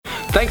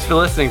Thanks for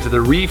listening to the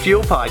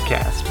Refuel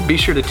Podcast. Be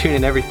sure to tune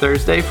in every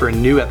Thursday for a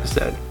new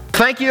episode.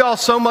 Thank you all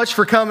so much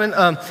for coming. If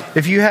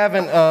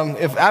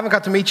I haven't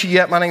got to meet you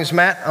yet, my name is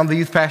Matt. I'm the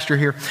youth pastor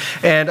here.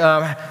 And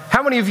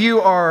how many of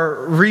you are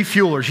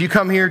refuelers? You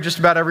come here just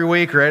about every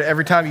week or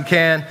every time you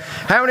can.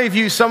 How many of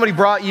you, somebody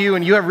brought you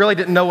and you really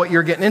didn't know what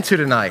you're getting into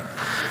tonight?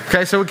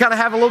 Okay, so we kind of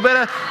have a little bit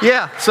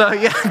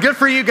of, good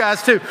for you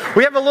guys too.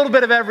 We have a little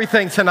bit of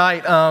everything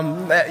tonight,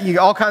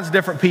 all kinds of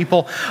different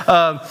people.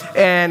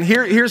 And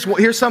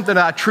here's something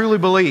that I truly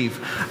believe.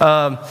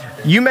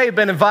 You may have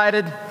been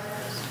invited,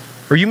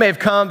 or you may have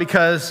come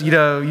because,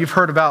 you've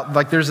heard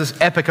about, there's this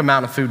epic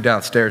amount of food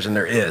downstairs, and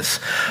there is.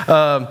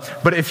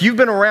 But if you've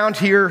been around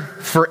here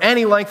for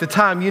any length of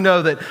time, you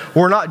know that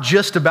we're not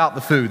just about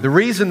the food. The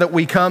reason that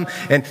we come,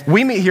 and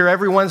we meet here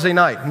every Wednesday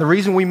night, and the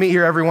reason we meet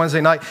here every Wednesday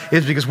night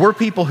is because we're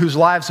people whose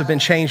lives have been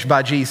changed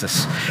by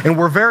Jesus. And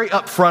we're very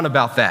upfront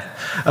about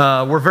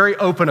that. We're very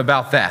open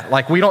about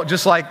that. We don't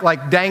just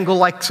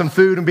dangle some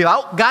food and be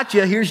like, oh,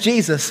 gotcha, here's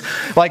Jesus.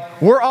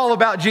 We're all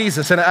about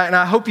Jesus, and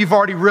I hope you've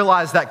already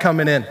realized that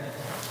coming in.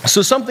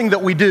 So something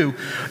that we do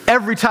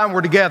every time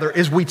we're together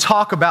is we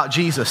talk about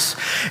Jesus.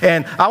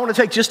 And I want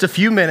to take just a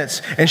few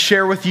minutes and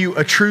share with you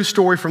a true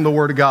story from the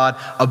Word of God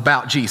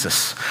about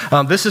Jesus.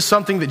 This is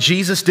something that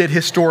Jesus did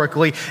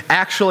historically,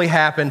 actually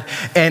happened.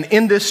 And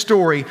in this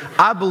story,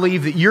 I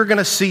believe that you're going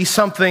to see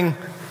something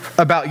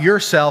about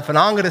yourself, and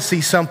I'm going to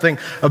see something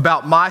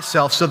about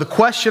myself. So the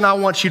question I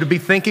want you to be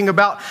thinking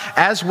about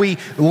as we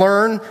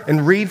learn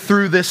and read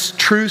through this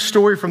true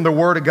story from the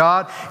Word of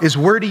God is,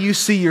 where do you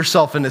see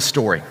yourself in this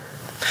story?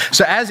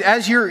 So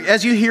as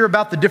you hear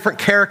about the different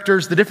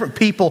characters, the different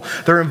people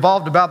that are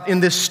involved in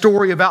this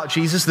story about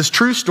Jesus, this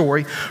true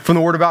story from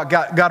the Word about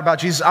God about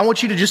Jesus, I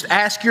want you to just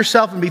ask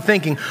yourself and be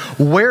thinking,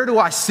 where do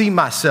I see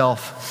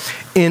myself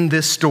in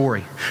this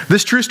story?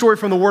 This true story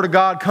from the Word of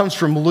God comes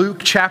from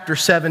Luke chapter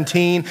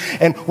 17,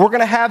 and we're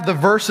going to have the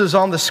verses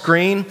on the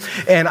screen,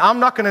 and I'm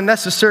not going to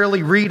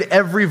necessarily read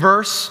every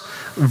verse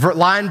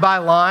line by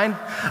line.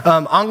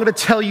 I'm going to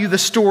tell you the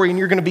story, and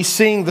you're going to be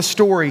seeing the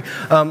story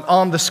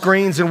on the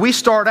screens. And we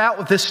start out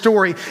with this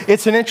story.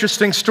 It's an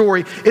interesting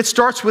story. It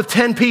starts with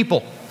 10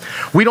 people.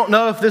 We don't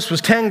know if this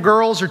was 10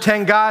 girls or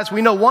 10 guys.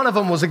 We know one of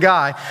them was a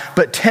guy,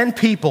 but 10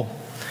 people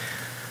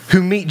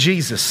who meet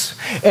Jesus.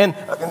 And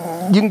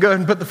you can go ahead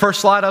and put the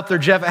first slide up there,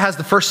 Jeff. It has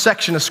the first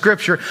section of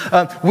Scripture.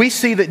 We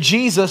see that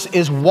Jesus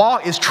is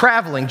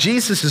traveling.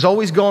 Jesus is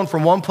always going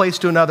from one place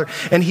to another,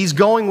 and he's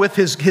going with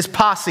his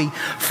posse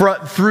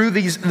through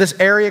this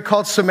area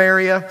called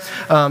Samaria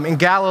in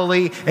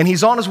Galilee, and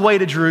he's on his way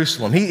to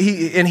Jerusalem.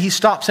 He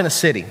stops in a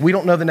city. We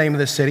don't know the name of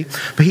this city,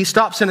 but he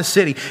stops in a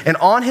city, and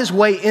on his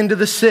way into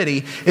the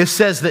city, it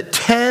says that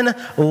 10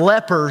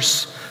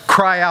 lepers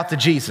cry out to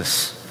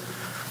Jesus.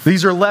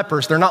 These are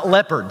lepers. They're not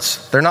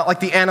leopards. They're not like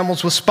the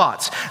animals with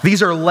spots.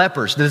 These are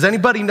lepers. Does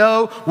anybody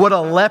know what a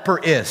leper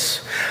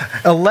is?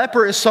 A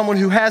leper is someone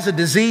who has a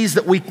disease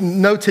that we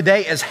know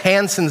today as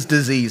Hansen's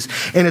disease.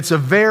 And it's a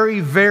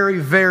very, very,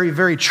 very,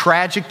 very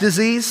tragic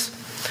disease.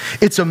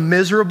 It's a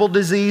miserable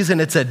disease,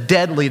 and it's a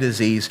deadly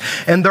disease.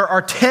 And there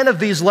are 10 of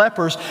these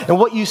lepers, and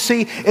what you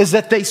see is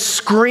that they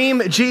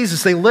scream at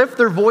Jesus. They lift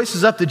their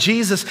voices up to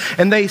Jesus,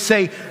 and they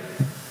say,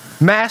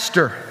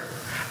 Master,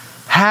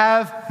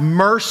 have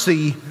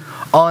mercy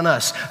on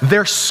us.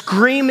 They're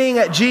screaming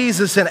at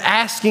Jesus and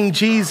asking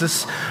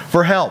Jesus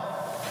for help.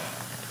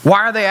 Why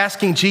are they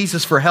asking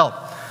Jesus for help?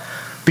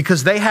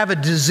 Because they have a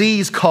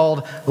disease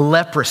called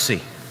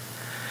leprosy.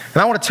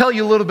 And I want to tell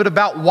you a little bit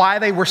about why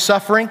they were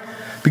suffering,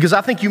 because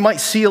I think you might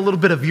see a little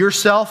bit of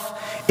yourself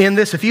in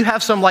this. If you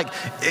have some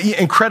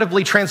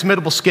incredibly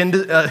transmittable skin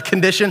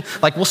condition,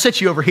 we'll sit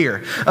you over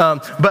here.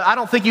 But I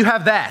don't think you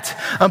have that.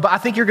 But I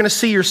think you're going to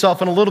see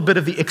yourself in a little bit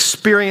of the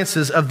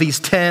experiences of these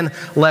 10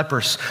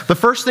 lepers. The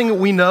first thing that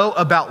we know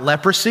about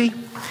leprosy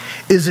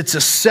is it's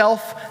a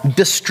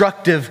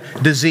self-destructive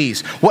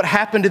disease. What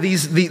happened to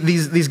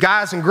these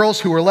guys and girls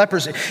who were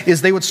lepers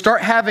is they would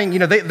start having,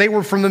 they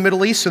were from the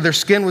Middle East, so their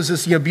skin was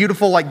this,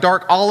 beautiful,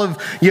 dark olive,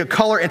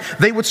 color, and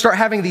they would start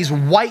having these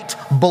white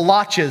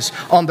blotches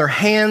on their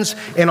hands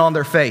and on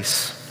their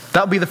face.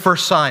 That would be the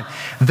first sign.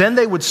 Then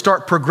they would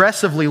start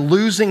progressively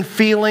losing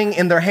feeling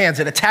in their hands.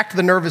 It attacked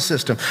the nervous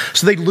system.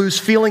 So they'd lose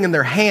feeling in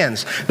their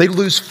hands. They'd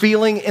lose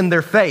feeling in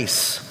their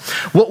face.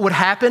 What would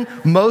happen?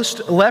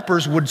 Most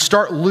lepers would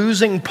start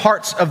losing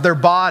parts of their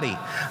body.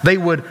 They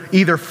would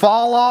either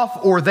fall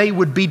off or they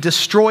would be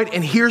destroyed.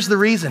 And here's the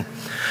reason.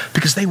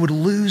 Because they would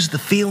lose the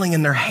feeling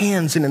in their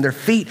hands and in their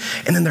feet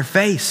and in their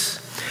face.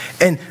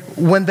 And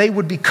when they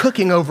would be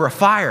cooking over a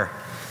fire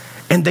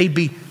and they'd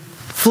be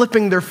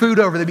flipping their food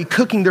over, they'd be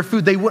cooking their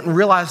food, they wouldn't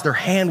realize their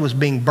hand was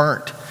being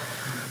burnt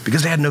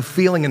because they had no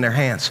feeling in their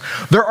hands.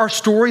 There are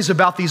stories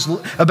about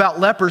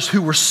lepers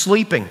who were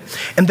sleeping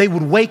and they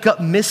would wake up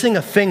missing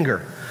a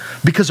finger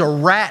because a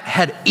rat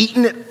had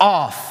eaten it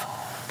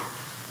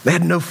off. They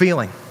had no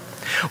feeling.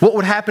 What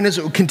would happen is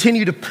it would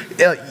continue to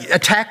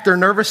attack their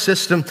nervous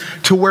system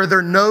to where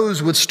their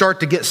nose would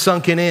start to get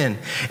sunken in.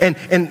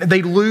 And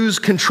they'd lose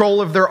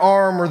control of their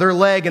arm or their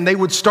leg, and they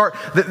would start,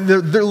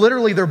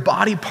 literally their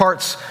body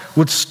parts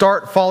would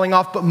start falling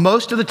off. But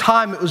most of the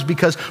time it was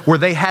because where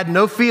they had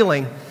no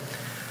feeling,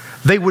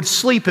 they would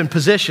sleep in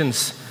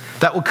positions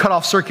that would cut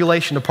off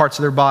circulation to parts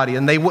of their body,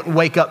 and they wouldn't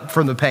wake up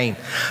from the pain.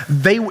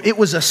 It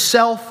was a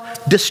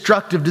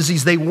self-destructive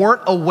disease. They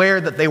weren't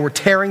aware that they were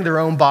tearing their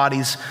own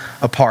bodies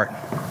apart.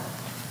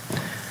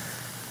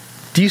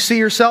 Do you see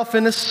yourself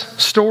in this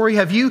story?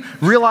 Have you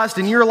realized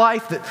in your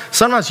life that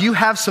sometimes you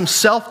have some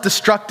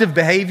self-destructive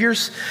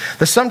behaviors?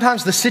 That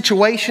sometimes the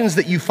situations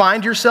that you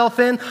find yourself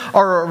in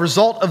are a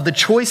result of the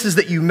choices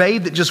that you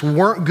made that just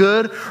weren't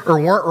good or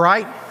weren't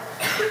right?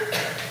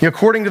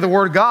 According to the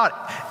Word of God,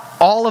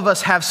 all of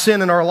us have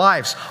sin in our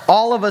lives.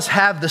 All of us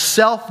have the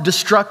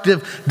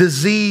self-destructive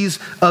disease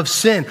of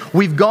sin.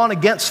 We've gone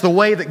against the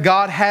way that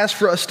God has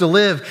for us to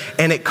live,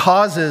 and it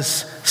causes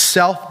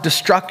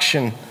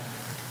self-destruction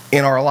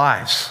in our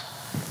lives.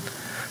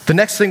 The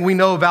next thing we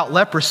know about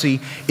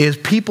leprosy is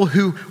people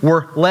who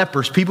were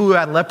lepers, people who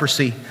had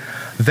leprosy,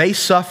 they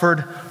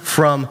suffered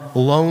from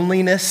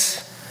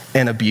loneliness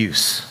and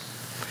abuse.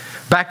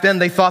 Back then,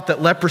 they thought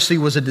that leprosy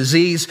was a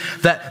disease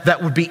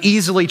that would be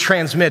easily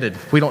transmitted.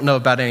 We don't know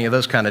about any of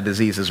those kind of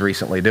diseases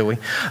recently, do we?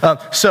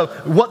 So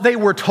what they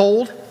were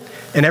told,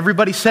 and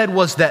everybody said,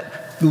 was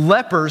that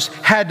lepers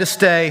had to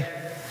stay,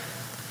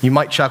 you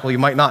might chuckle, you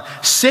might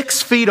not,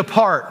 6 feet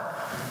apart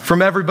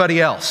from everybody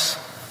else.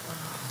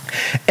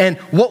 And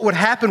what would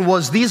happen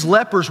was these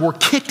lepers were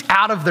kicked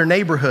out of their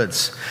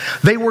neighborhoods.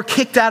 They were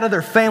kicked out of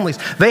their families.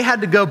 They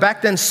had to go,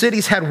 back then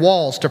cities had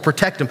walls to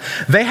protect them.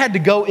 They had to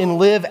go and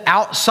live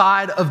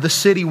outside of the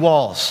city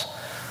walls.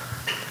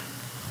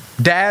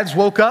 Dads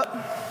woke up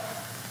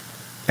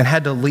and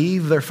had to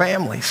leave their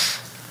families.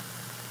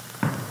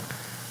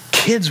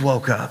 Kids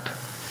woke up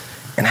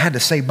and had to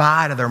say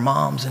bye to their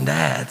moms and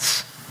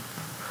dads.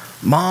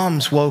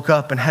 Moms woke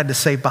up and had to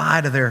say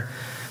bye to their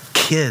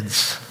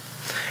kids.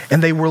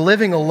 And they were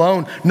living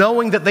alone,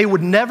 knowing that they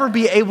would never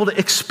be able to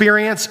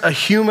experience a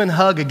human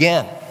hug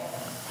again.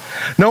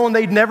 Knowing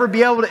they'd never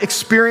be able to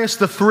experience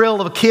the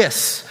thrill of a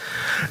kiss.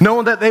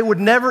 Knowing that they would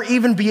never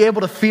even be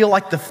able to feel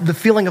like the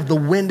feeling of the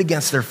wind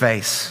against their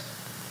face.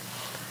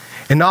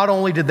 And not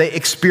only did they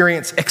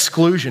experience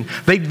exclusion,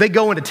 they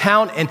go into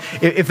town, and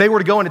if they were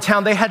to go into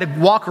town, they had to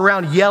walk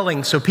around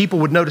yelling so people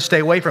would know to stay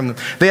away from them.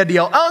 They had to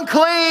yell,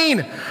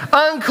 unclean,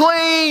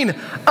 unclean,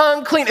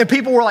 unclean. And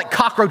people were like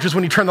cockroaches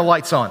when you turn the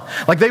lights on.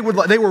 Like they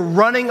were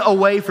running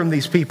away from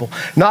these people.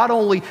 Not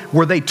only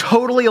were they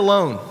totally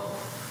alone,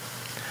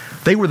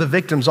 they were the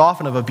victims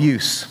often of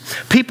abuse.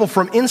 People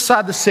from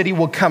inside the city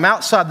would come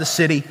outside the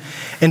city,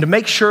 and to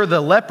make sure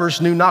the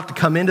lepers knew not to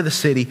come into the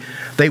city,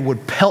 they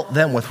would pelt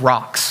them with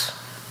rocks.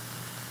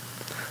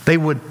 They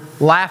would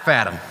laugh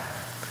at them.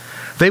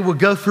 They would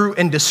go through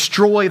and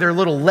destroy their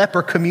little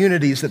leper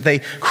communities that they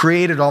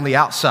created on the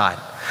outside.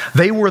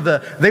 They were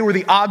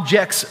the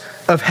objects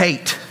of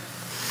hate.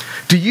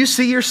 Do you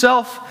see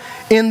yourself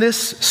in this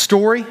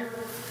story?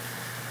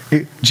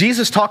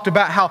 Jesus talked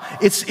about how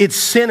it's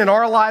sin in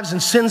our lives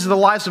and sins in the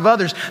lives of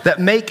others that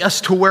make us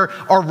to where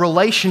our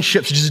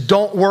relationships just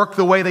don't work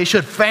the way they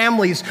should.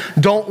 Families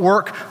don't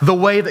work the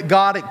way that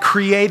God had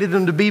created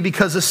them to be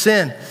because of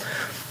sin.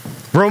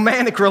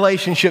 Romantic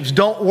relationships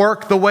don't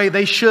work the way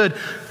they should,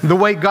 the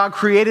way God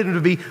created them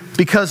to be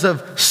because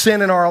of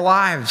sin in our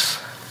lives.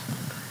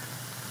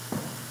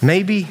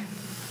 Maybe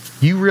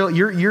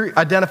you're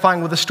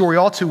identifying with the story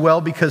all too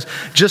well, because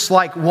just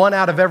like 1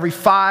 out of every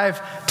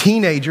 5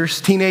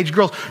 teenage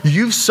girls,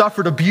 you've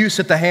suffered abuse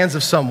at the hands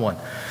of someone.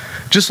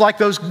 Just like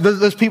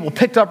those people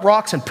picked up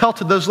rocks and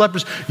pelted those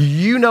lepers,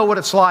 you know what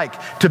it's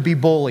like to be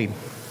bullied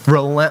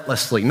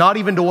relentlessly. Not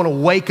even to want to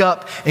wake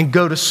up and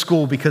go to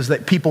school because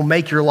that people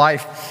make your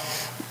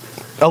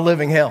life a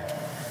living hell.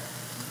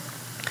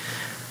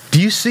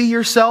 Do you see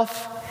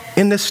yourself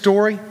in this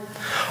story?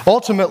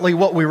 Ultimately,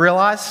 what we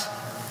realize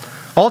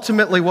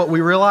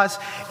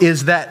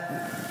is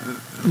that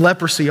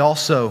leprosy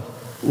also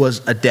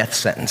was a death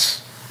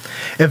sentence.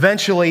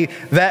 Eventually,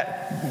 that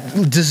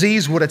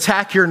disease would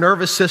attack your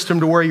nervous system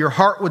to where your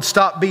heart would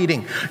stop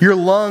beating, your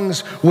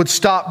lungs would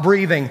stop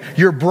breathing,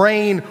 your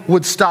brain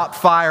would stop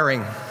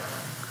firing,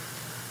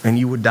 and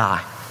you would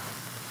die.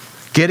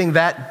 Getting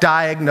that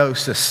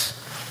diagnosis,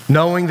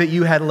 knowing that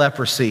you had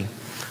leprosy,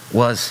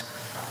 was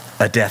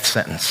a death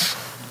sentence.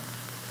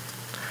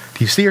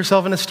 Do you see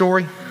yourself in this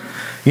story?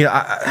 You know,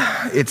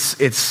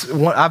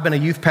 I've been a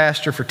youth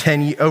pastor for a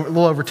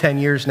little over 10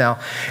 years now,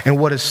 and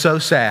what is so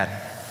sad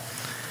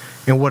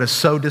and what is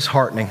so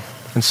disheartening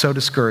and so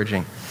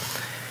discouraging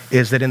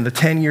is that in the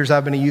 10 years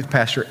I've been a youth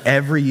pastor,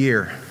 every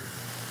year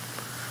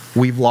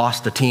we've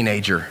lost a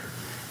teenager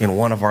in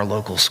one of our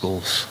local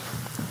schools.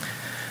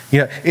 You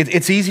know,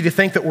 it's easy to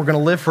think that we're going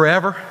to live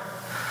forever,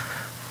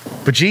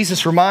 but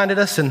Jesus reminded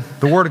us in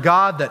the Word of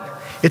God that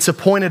it's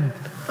appointed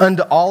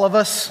unto all of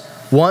us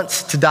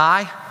once to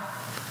die.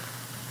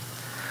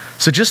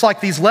 So just like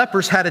these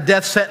lepers had a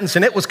death sentence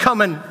and it was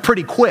coming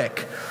pretty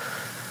quick,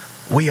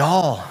 we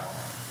all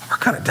are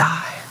going to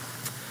die.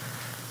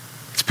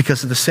 It's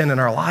because of the sin in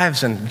our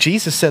lives. And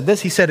Jesus said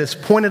this, he said, it's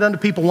appointed unto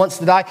people once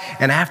to die,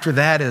 and after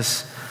that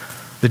is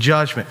the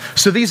judgment.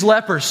 So these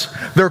lepers,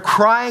 they're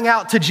crying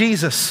out to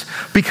Jesus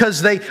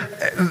because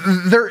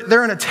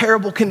they're in a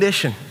terrible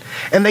condition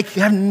and they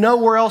have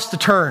nowhere else to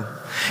turn.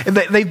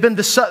 They've been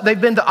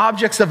to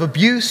objects of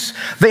abuse.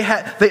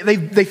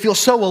 They feel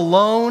so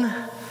alone.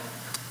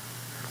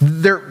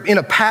 They're in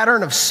a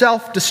pattern of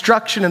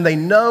self-destruction, and they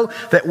know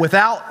that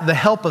without the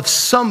help of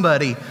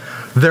somebody,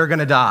 they're going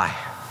to die.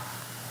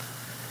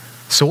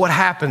 So what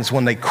happens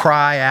when they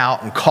cry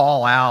out and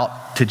call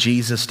out to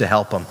Jesus to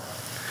help them?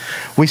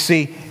 We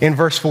see in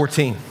verse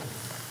 14,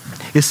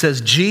 it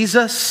says,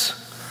 Jesus,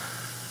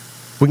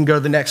 we can go to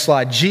the next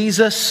slide,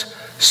 Jesus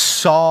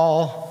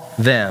saw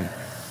them.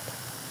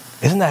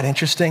 Isn't that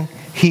interesting?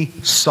 He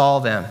saw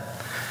them.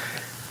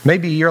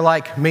 Maybe you're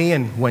like me,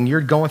 and when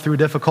you're going through a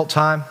difficult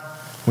time,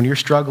 when you're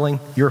struggling,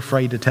 you're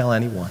afraid to tell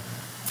anyone.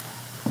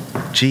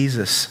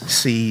 Jesus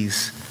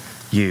sees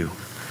you.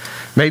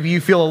 Maybe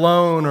you feel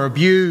alone or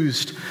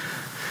abused.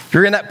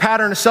 You're in that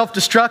pattern of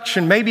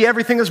self-destruction. Maybe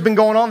everything that's been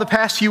going on the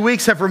past few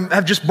weeks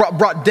have just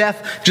brought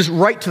death just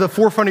right to the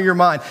forefront of your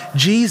mind.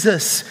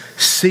 Jesus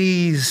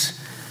sees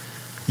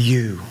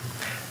you.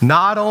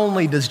 Not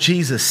only does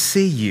Jesus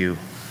see you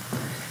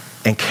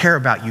and care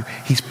about you,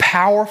 he's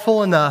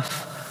powerful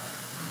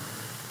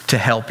enough to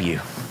help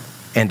you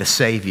and to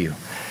save you.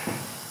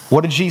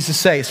 What did Jesus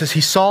say? It says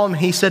he saw them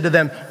and he said to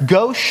them,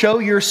 go show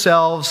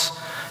yourselves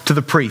to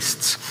the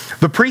priests.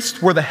 The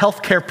priests were the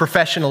healthcare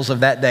professionals of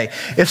that day.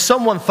 If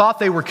someone thought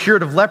they were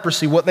cured of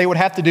leprosy, what they would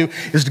have to do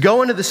is to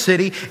go into the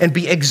city and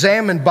be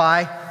examined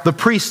by the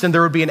priest, and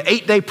there would be an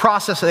 8-day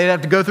process that they'd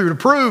have to go through to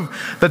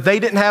prove that they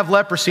didn't have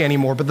leprosy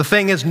anymore. But the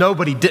thing is,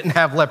 nobody didn't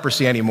have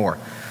leprosy anymore.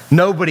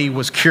 Nobody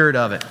was cured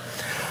of it.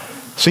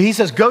 So he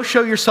says, go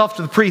show yourself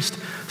to the priest.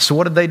 So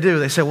what did they do?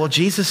 They said, well,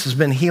 Jesus has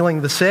been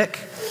healing the sick.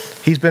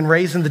 He's been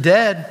raising the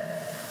dead.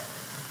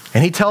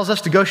 And he tells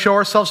us to go show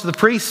ourselves to the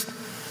priest.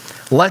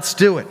 Let's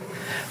do it.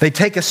 They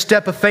take a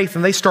step of faith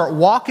and they start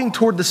walking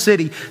toward the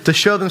city to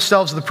show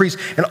themselves to the priest.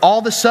 And all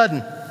of a sudden,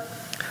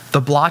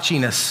 the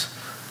blotchiness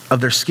of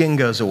their skin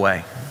goes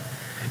away.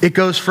 It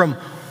goes from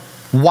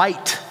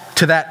white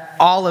to that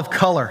olive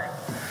color.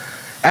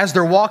 As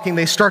they're walking,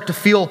 they start to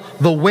feel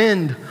the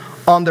wind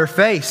on their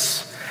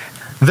face.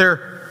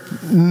 Their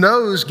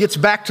nose gets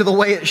back to the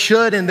way it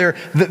should, and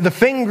the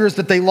fingers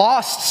that they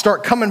lost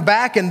start coming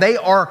back, and they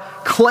are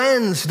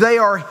cleansed. They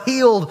are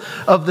healed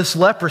of this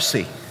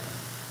leprosy.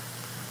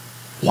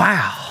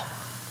 Wow.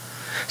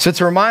 So it's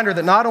a reminder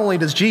that not only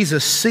does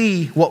Jesus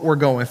see what we're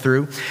going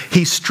through,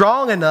 he's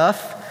strong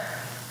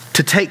enough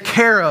to take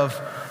care of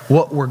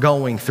what we're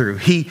going through.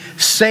 He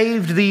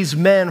saved these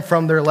men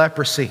from their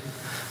leprosy.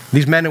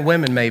 These men and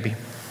women maybe.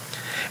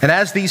 And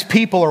as these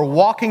people are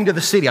walking to the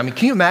city, I mean,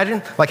 can you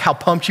imagine like how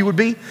pumped you would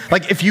be?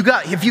 Like if you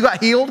got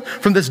healed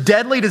from this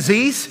deadly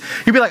disease,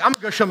 you'd be like, I'm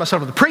gonna go show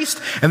myself to the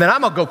priest, and then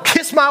I'm gonna go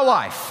kiss my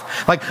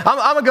wife. Like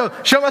I'm gonna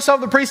go show myself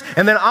to the priest,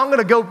 and then I'm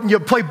gonna go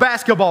play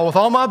basketball with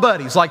all my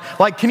buddies. Like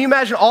can you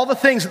imagine all the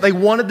things that they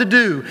wanted to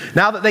do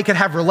now that they could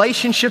have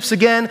relationships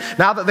again,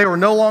 now that they were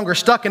no longer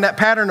stuck in that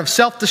pattern of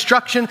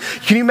self-destruction?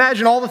 Can you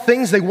imagine all the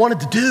things they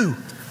wanted to do?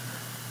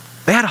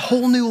 They had a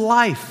whole new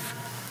life.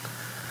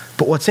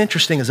 But what's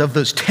interesting is of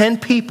those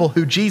 10 people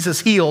who Jesus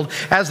healed,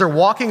 as they're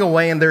walking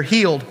away and they're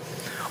healed,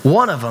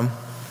 one of them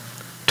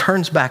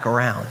turns back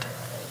around.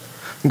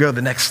 Go to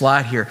the next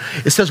slide here.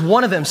 It says,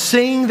 one of them,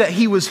 seeing that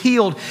he was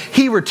healed,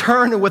 he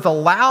returned and with a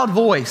loud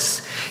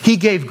voice, he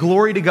gave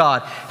glory to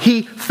God.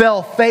 He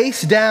fell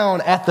face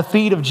down at the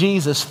feet of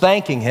Jesus,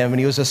 thanking him, and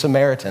he was a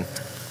Samaritan.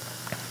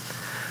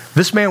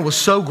 This man was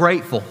so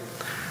grateful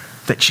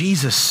that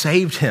Jesus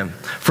saved him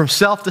from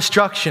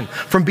self-destruction,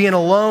 from being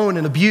alone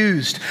and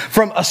abused,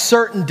 from a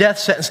certain death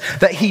sentence,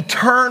 that he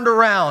turned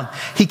around.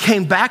 He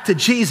came back to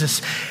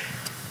Jesus.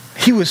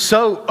 He was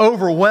so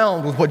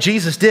overwhelmed with what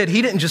Jesus did.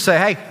 He didn't just say,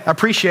 hey, I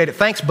appreciate it.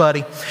 Thanks,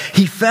 buddy.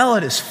 He fell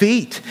at his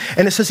feet.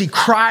 And it says he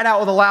cried out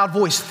with a loud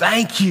voice,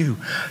 thank you,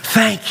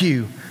 thank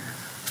you,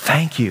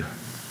 thank you.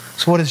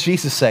 So what does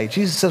Jesus say?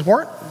 Jesus says,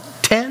 weren't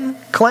 10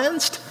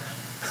 cleansed?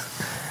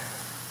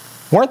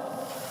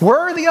 Where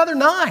are the other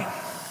 9?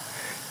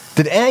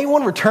 Did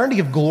anyone return to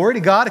give glory to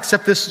God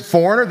except this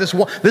foreigner?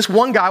 This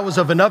one guy was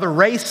of another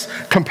race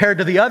compared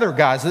to the other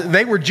guys.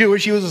 They were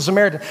Jewish, he was a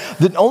Samaritan.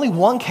 Then only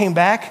one came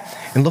back,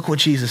 and look what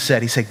Jesus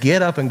said. He said,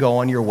 get up and go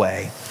on your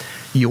way.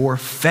 Your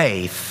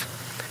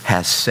faith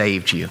has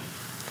saved you.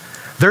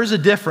 There's a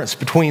difference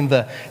between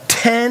the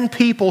 10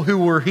 people who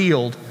were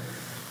healed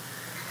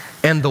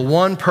and the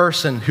one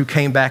person who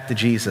came back to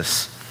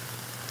Jesus.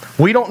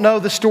 We don't know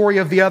the story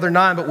of the other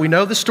 9, but we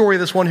know the story of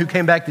this one who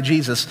came back to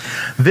Jesus.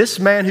 This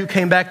man who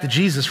came back to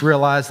Jesus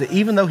realized that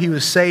even though he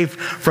was saved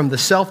from the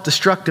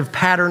self-destructive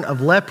pattern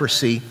of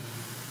leprosy,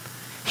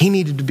 He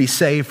needed to be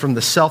saved from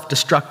the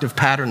self-destructive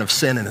pattern of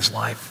sin in his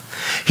life.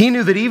 He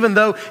knew that even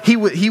though he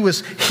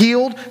was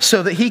healed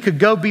so that he could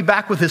go be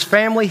back with his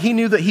family, he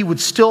knew that he would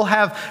still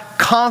have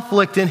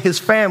conflict in his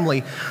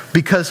family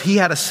because he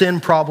had a sin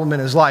problem in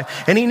his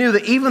life. And he knew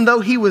that even though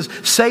he was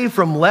saved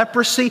from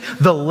leprosy,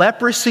 the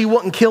leprosy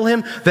wouldn't kill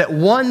him, that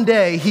one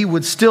day he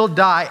would still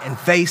die and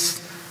face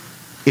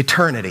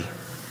eternity.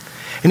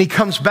 And he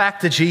comes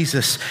back to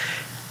Jesus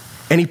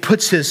and he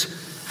puts his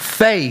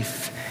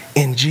faith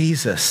in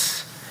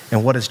Jesus.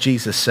 And what does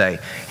Jesus say?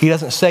 He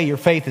doesn't say your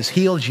faith has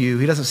healed you.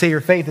 He doesn't say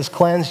your faith has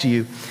cleansed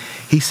you.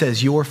 He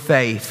says your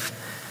faith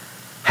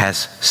has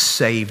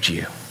saved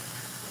you.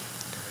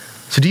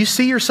 So do you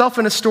see yourself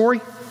in a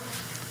story?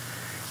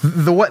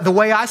 The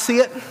way I see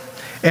it,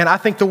 and I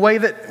think the way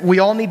that we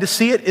all need to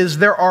see it, is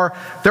there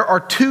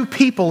are two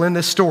people in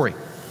this story.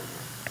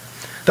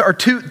 There are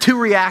two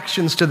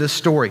reactions to this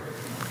story.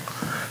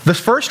 The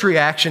first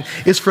reaction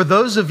is for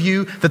those of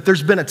you that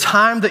there's been a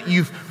time that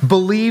you've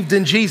believed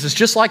in Jesus.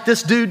 Just like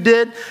this dude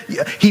did.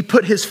 He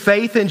put his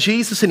faith in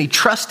Jesus and he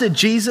trusted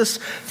Jesus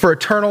for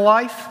eternal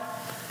life.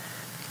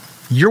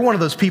 You're one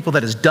of those people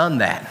that has done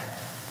that.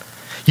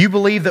 You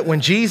believe that when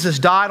Jesus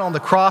died on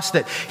the cross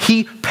that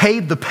he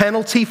paid the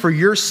penalty for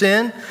your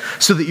sin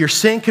so that your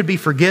sin could be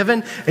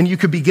forgiven and you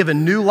could be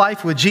given new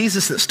life with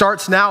Jesus that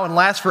starts now and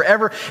lasts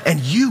forever. And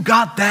you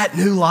got that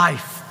new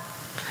life.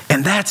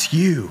 And that's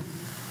you.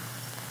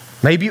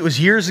 Maybe it was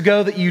years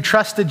ago that you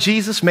trusted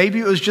Jesus. Maybe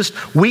it was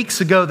just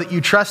weeks ago that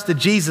you trusted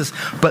Jesus,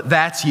 but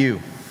that's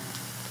you.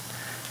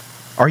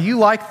 Are you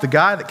like the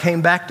guy that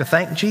came back to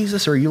thank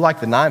Jesus, or are you like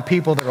the 9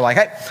 people that are like,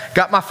 hey,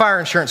 got my fire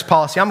insurance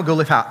policy, I'm going to go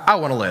live how I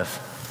want to live?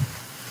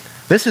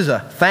 This is a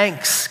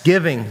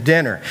Thanksgiving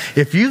dinner.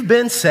 If you've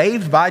been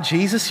saved by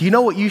Jesus, you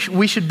know what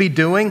we should be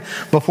doing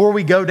before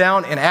we go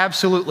down and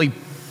absolutely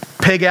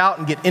pig out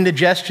and get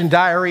indigestion,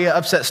 diarrhea,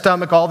 upset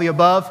stomach, all the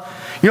above?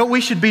 You know what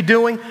we should be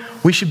doing?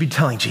 We should be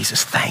telling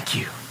Jesus, thank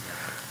you.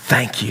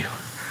 Thank you.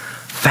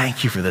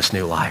 Thank you for this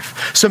new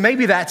life. So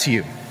maybe that's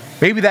you.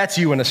 Maybe that's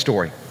you in a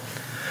story.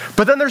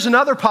 But then there's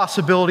another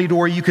possibility to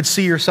where you could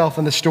see yourself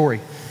in the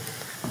story.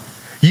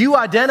 You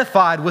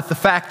identified with the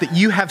fact that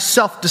you have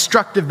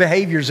self-destructive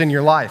behaviors in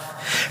your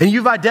life. And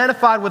you've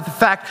identified with the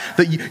fact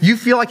that you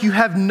feel like you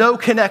have no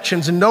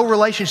connections and no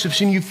relationships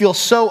and you feel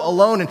so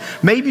alone. And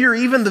maybe you're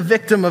even the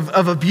victim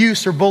of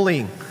abuse or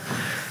bullying.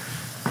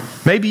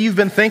 Maybe you've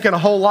been thinking a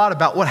whole lot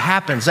about what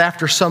happens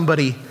after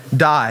somebody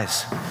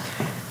dies.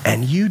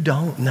 And you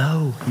don't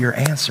know your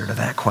answer to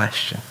that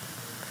question.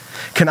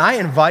 Can I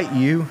invite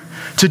you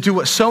to do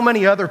what so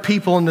many other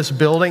people in this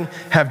building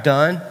have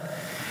done,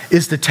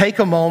 is to take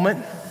a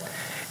moment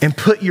and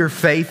put your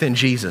faith in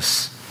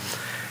Jesus.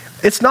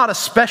 It's not a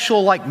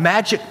special like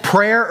magic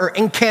prayer or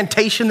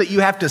incantation that you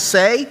have to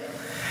say.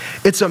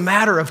 It's a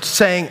matter of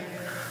saying,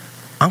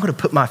 I'm going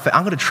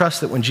to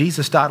trust that when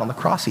Jesus died on the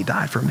cross, he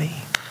died for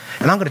me.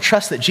 And I'm going to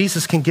trust that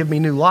Jesus can give me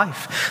new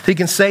life, that he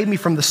can save me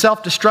from the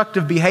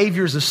self-destructive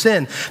behaviors of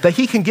sin, that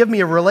he can give me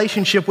a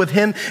relationship with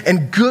him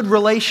and good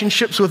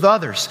relationships with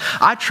others.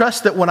 I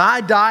trust that when I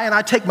die and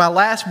I take my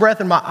last breath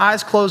and my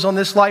eyes close on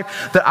this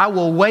life, that I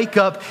will wake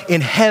up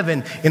in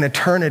heaven in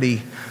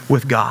eternity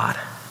with God.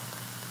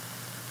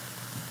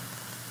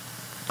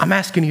 I'm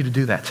asking you to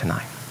do that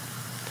tonight.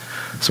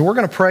 So we're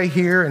going to pray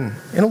here, and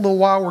in a little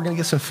while we're going to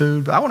get some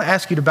food, but I want to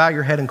ask you to bow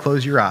your head and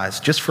close your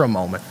eyes just for a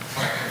moment.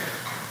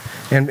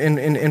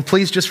 And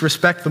please just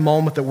respect the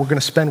moment that we're going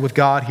to spend with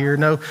God here.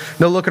 No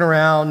looking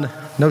around,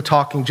 no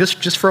talking,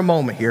 just for a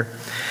moment here.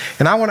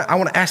 And I want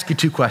to ask you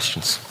 2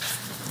 questions.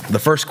 The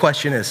first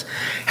question is,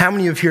 how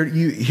many of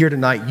you here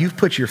tonight, you've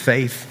put your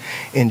faith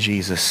in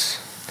Jesus?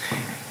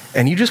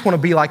 And you just want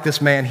to be like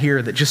this man here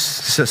that just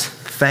says,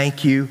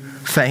 thank you,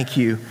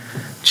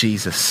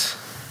 Jesus.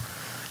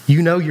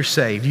 You know you're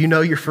saved. You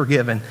know you're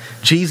forgiven.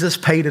 Jesus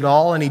paid it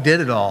all and he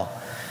did it all.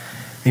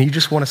 And you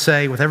just want to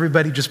say, with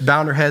everybody just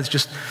bowing their heads,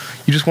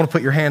 you just want to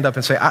put your hand up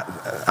and say,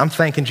 I'm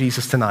thanking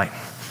Jesus tonight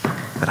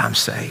that I'm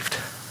saved.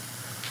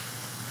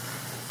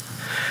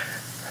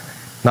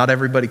 Not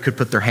everybody could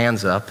put their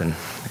hands up,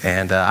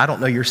 and I don't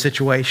know your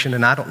situation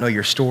and I don't know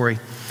your story,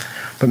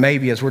 but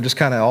maybe as we're just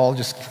kind of all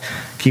just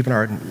keeping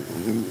our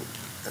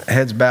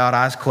heads bowed,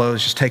 eyes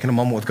closed, just taking a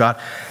moment with God.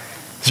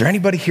 Is there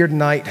anybody here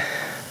tonight?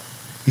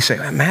 You say,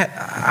 Matt,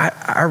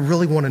 I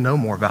really want to know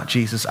more about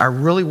Jesus. I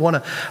really want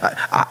to,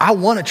 I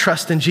want to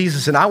trust in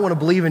Jesus, and I want to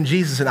believe in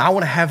Jesus, and I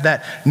want to have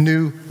that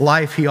new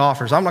life he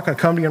offers. I'm not going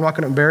to come to you. I'm not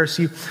going to embarrass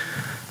you.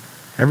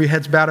 Every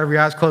head's bowed, every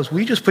eye's closed. Will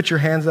you just put your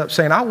hands up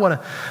saying, I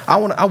want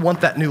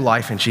that new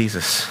life in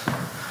Jesus.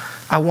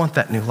 I want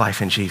that new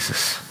life in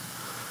Jesus.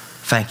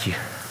 Thank you.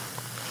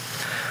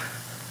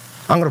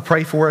 I'm going to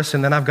pray for us,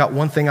 and then I've got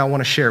one thing I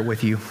want to share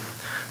with you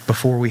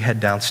before we head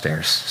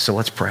downstairs. So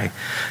let's pray.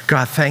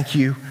 God, thank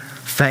you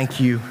for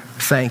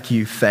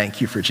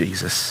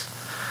Jesus.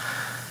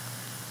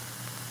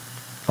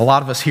 A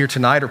lot of us here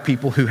tonight are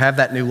people who have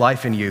that new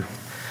life in you.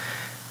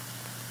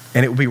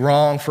 And it would be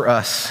wrong for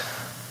us.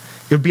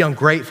 It would be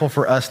ungrateful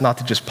for us not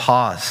to just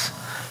pause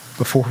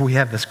before we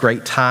have this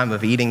great time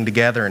of eating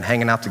together and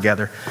hanging out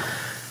together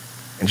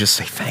and just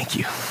say thank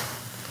you.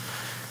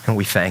 And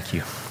we thank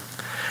you.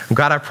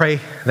 God, I pray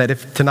that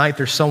if tonight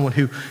there's someone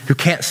who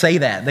can't say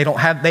that,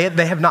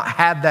 they have not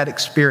had that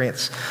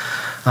experience,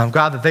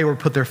 God, that they will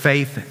put their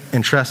faith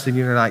and trust in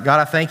you tonight.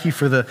 God, I thank you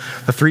for the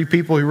 3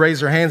 people who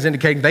raised their hands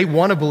indicating they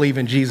want to believe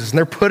in Jesus and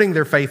they're putting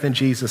their faith in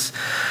Jesus.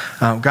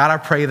 God, I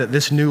pray that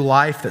this new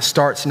life that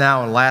starts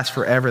now and lasts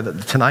forever,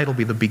 that tonight will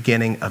be the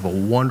beginning of a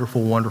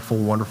wonderful, wonderful,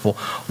 wonderful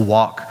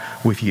walk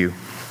with you.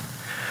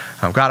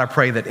 God, I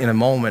pray that in a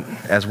moment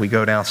as we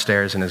go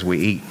downstairs and as we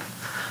eat,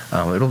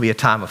 it'll be a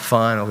time of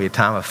fun, it'll be a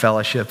time of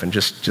fellowship and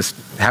just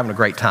having a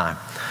great time.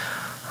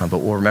 But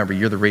we'll remember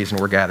you're the reason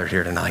we're gathered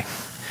here tonight.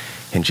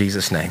 In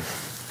Jesus' name,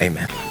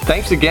 amen.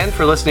 Thanks again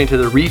for listening to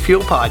the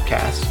Refuel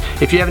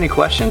Podcast. If you have any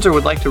questions or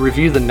would like to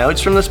review the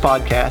notes from this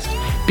podcast,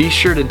 be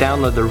sure to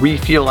download the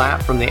Refuel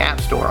app from the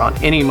App Store on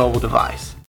any mobile device.